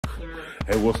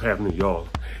Hey, what's happening, y'all?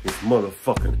 It's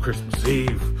motherfucking Christmas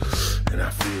Eve, and I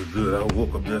feel good. I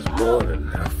woke up this morning,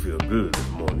 and I feel good this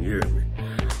morning. You hear me?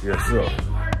 Yes, sir.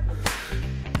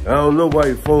 I don't know why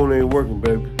your phone ain't working,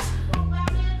 baby.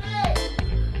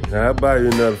 Now, I'll buy you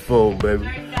another phone, baby.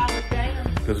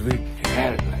 Because we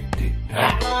got it like that.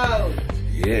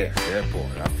 Yeah, that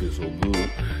part. I feel so good.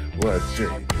 Well, I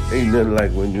tell you, ain't nothing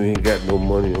like when you ain't got no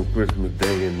money on Christmas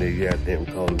Day and they goddamn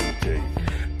calling you and tell you,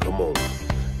 come on,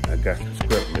 I got some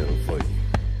scrap metal for you.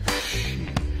 Shit,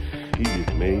 he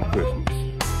just made Christmas.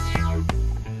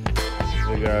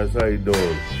 Hey guys, how you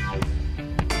doing?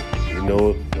 You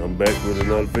know, I'm back with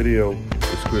another video.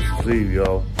 It's Christmas Eve,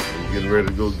 y'all. I'm getting ready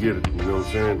to go get it, you know what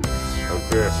I'm saying? I'm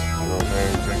dressed, you know what I'm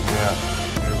saying? Check me out.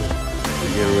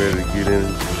 We're getting ready to get in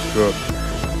the truck,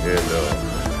 and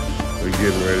we're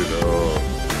getting ready to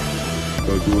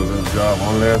go do a little job,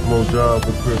 one last more job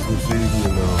for Christmas Eve,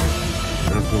 and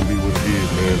that's gonna be what it is,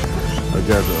 man. I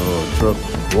got the truck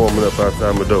warming up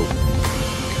outside my door.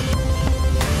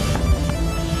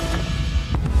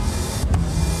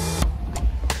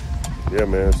 Yeah,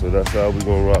 man, so that's how we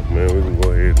gonna rock, man. We're gonna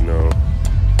go ahead and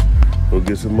go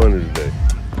get some money today.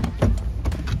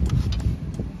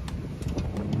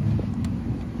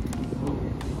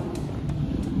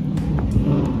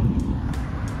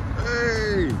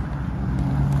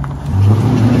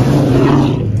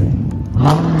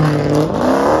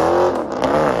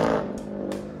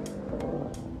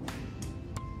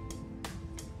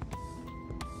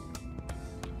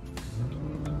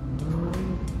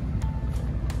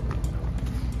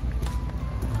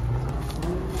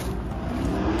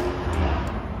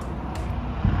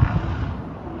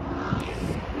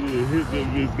 His them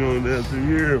just going down through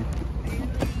here.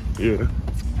 Yeah.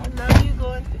 I know you're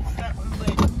going through something,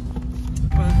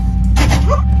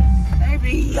 but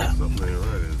baby, Something ain't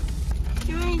right, is it?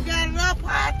 you ain't got it up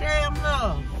high damn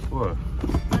low. What?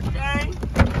 But dang.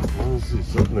 Let me see.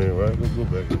 Something ain't right. Let's go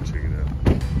back and check it out.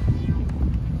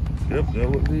 Yep, that's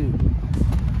what it is.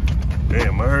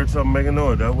 Damn, I heard something making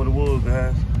noise. That's what it was,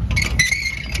 guys.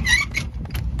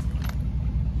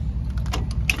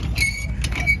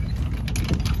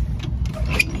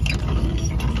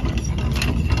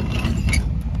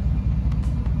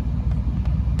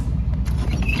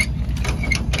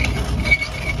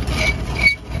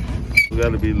 You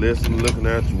gotta be listening, looking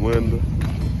out your window,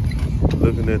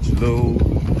 looking at your load.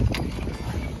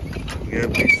 You gotta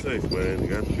be safe, man. You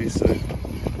got to be safe.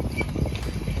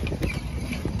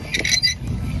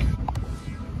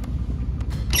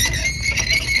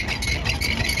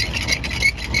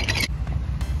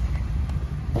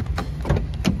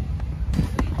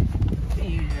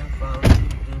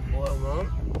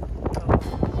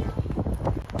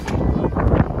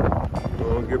 You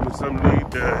gonna give me something to eat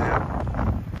down here?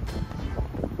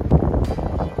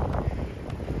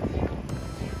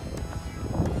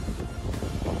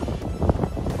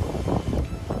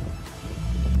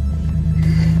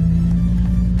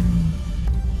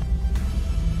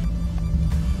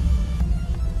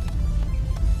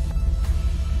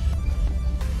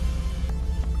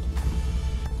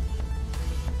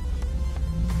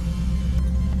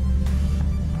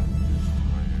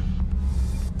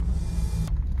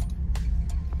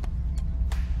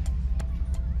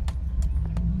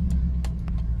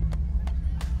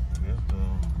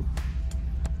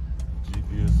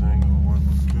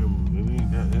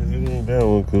 That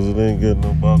one, because it ain't got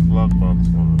no lock box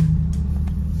on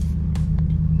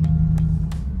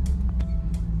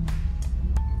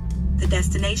it. The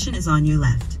destination is on your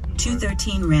left,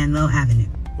 213 Ranlow Avenue.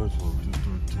 Which one?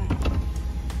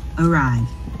 213. Arrive.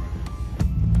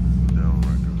 Down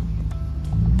right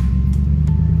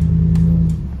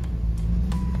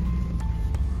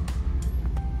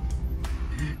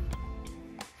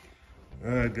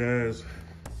there. Alright, guys.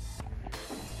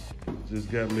 Just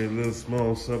got me a little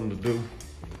small something to do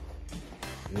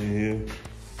in here.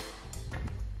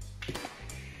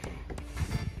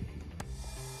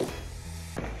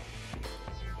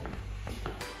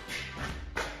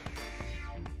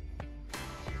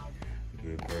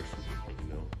 Good person, you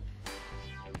know.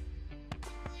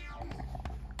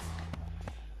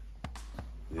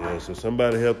 Yeah, so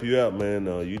somebody help you out, man.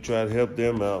 You try to help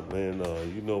them out, man.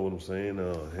 You know what I'm saying?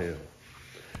 Hell.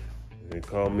 They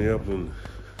call me up and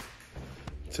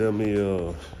tell me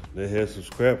they had some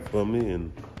scrap for me,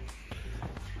 and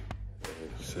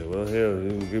said, well, hell, you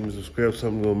can give me some scrap,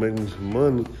 something gonna make me some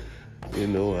money. You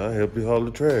know, I'll help you haul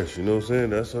the trash. You know what I'm saying?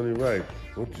 That's only right.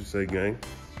 What you say, gang?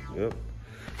 Yep.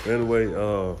 Anyway,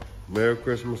 Merry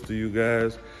Christmas to you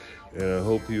guys, and I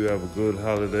hope you have a good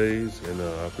holidays, and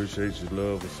I appreciate your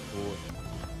love and support.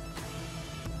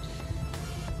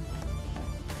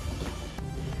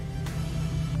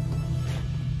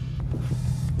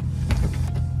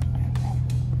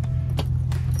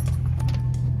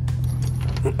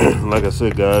 like I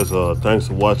said, guys, thanks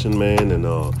for watching, man. And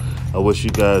I wish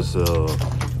you guys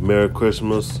Merry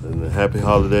Christmas and Happy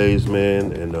Holidays,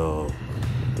 man. And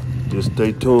just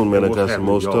stay tuned, man. I got some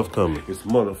more stuff coming. It's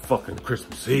motherfucking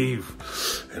Christmas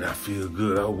Eve, and I feel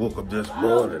good. I woke up this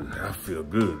morning. I feel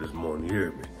good this morning. You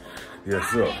hear me? Yes,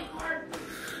 sir.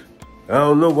 I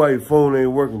don't know why your phone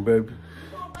ain't working, baby.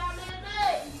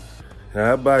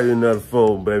 I'll buy you another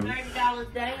phone, baby.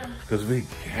 $30 down. Because we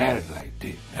got it like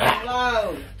this.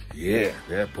 Hello. Yeah,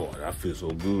 that part. I feel so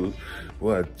good.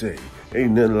 Well, I tell you,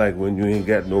 ain't nothing like when you ain't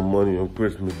got no money on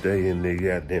Christmas Day and they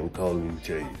goddamn calling you and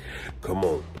tell you, come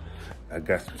on, I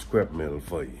got some scrap metal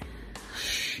for you.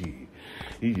 Shit,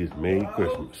 he just made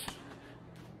Christmas.